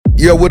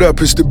Yo, what up?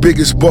 It's the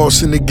biggest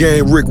boss in the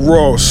game, Rick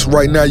Ross.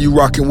 Right now you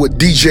rocking with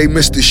DJ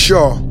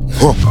Mr.Shaw.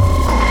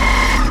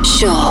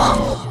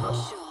 Shaw.